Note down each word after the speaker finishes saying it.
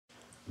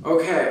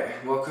Okay,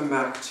 welcome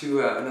back to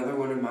another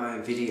one of my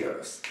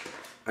videos.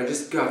 I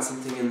just got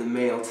something in the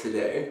mail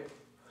today.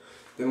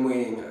 Been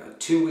waiting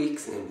 2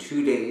 weeks and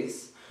 2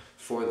 days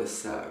for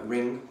this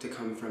ring to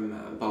come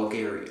from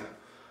Bulgaria.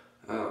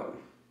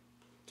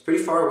 It's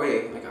pretty far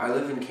away. Like, I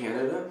live in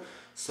Canada,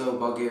 so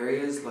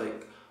Bulgaria is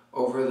like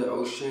over the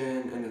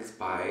ocean, and it's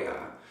by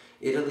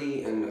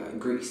Italy and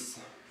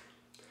Greece.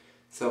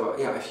 So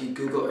yeah, if you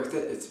Google Earth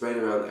it, it's right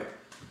around there.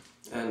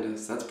 And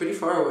so that's pretty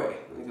far away.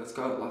 Like, that's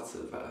got lots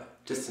of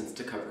distance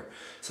to cover.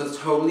 So it's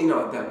totally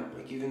not them.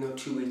 Like, even though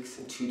 2 weeks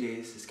and 2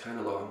 days is kind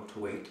of long to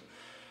wait,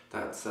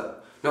 that's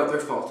not their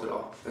fault at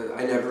all.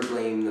 I never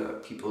blame the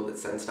people that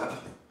send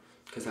stuff,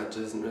 because that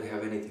doesn't really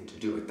have anything to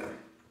do with them.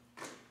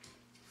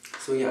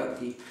 So yeah,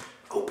 the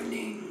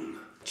opening.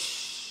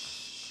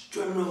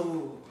 Drum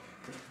roll.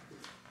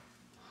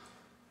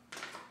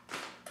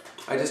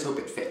 I just hope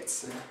it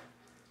fits.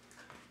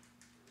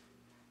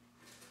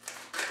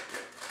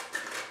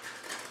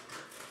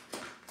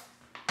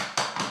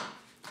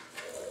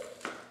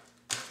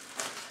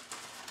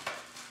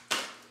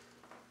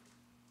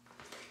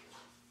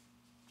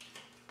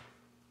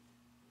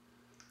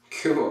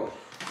 Cool.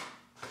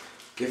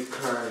 Gift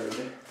card.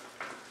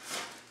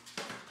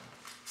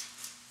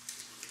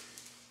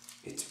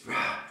 It's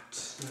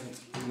wrapped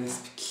like in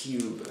this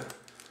cube.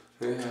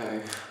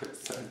 Okay,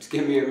 so just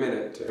give me a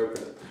minute to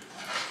open it.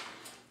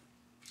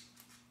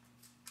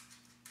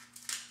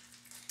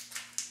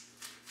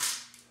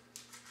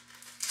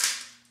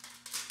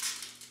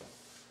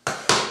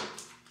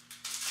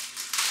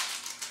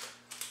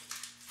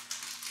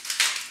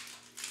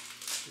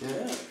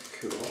 Yeah,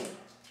 cool.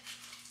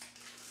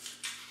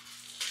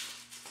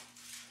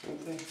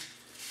 Something.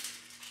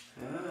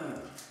 Ah.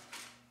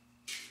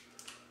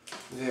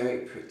 Very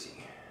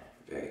pretty.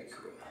 Very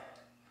cool.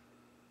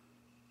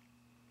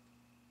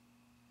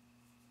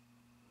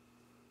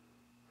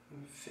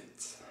 It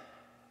fits.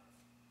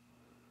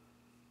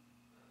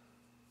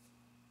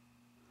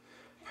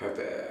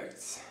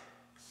 Perfect.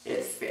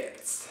 It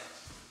fits.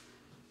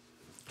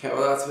 Okay,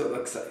 well that's what it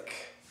looks like.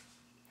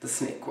 The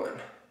snake one.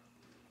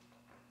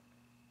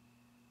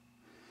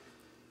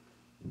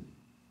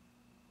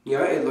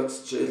 Yeah, it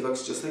looks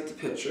just like the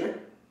picture.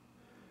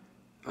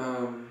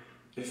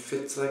 It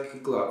fits like a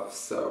glove,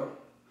 so,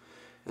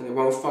 and it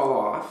won't fall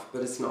off,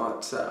 but it's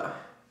not, so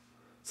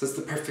it's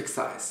the perfect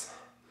size.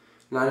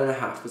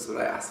 9.5 is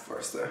what I asked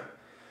for, so.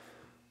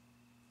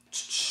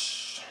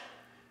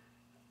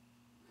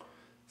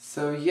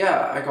 So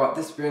yeah, I got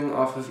this ring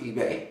off of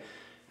eBay,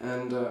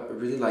 and I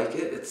really like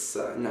it. It's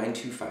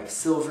 925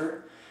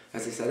 silver.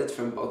 As I said, it's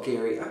from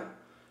Bulgaria.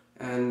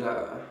 And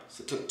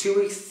so it took 2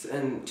 weeks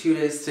and 2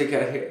 days to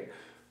get here,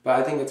 but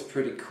I think it's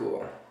pretty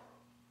cool.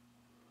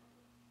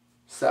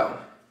 So,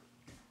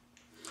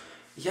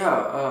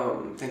 yeah,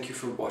 thank you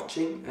for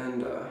watching,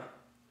 and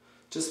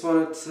just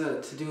wanted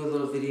to do a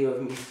little video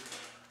of me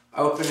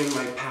opening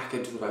my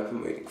package that I've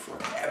been waiting for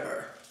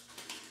ever.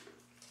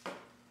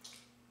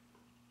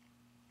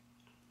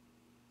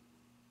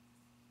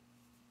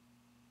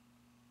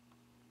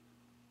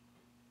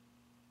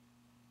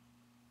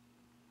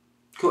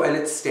 Cool, and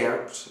it's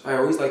stamped. I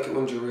always like it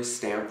when jewelry is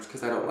stamped,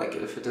 because I don't like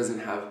it if it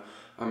doesn't have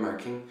a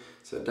marking.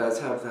 So it does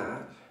have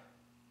that.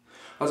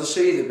 I'll just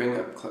show you the ring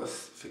up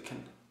close, if it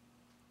can.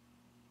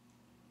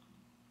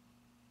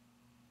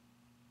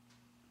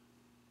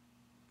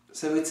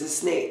 So it's a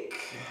snake.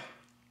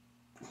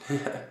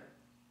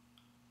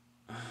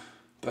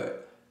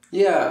 But,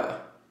 yeah.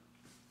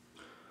 I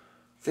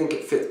think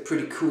it fits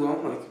pretty cool.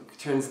 Like, it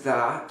turns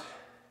that,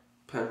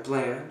 kind of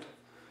bland,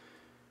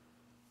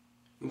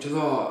 into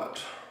that.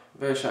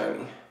 Very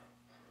shiny.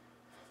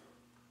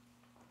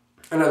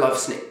 And I love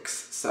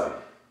snakes,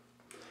 so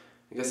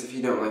I guess if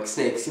you don't like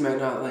snakes, you might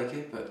not like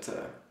it, but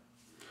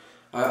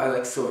I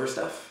like silver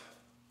stuff,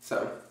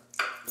 so,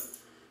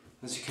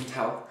 as you can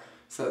tell.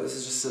 So this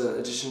is just an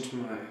addition to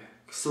my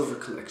silver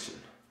collection.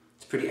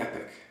 It's pretty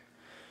epic.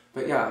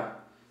 But yeah,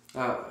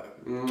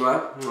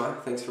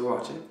 thanks for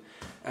watching,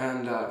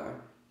 and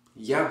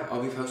yeah,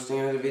 I'll be posting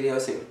another video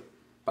soon.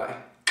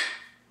 Bye.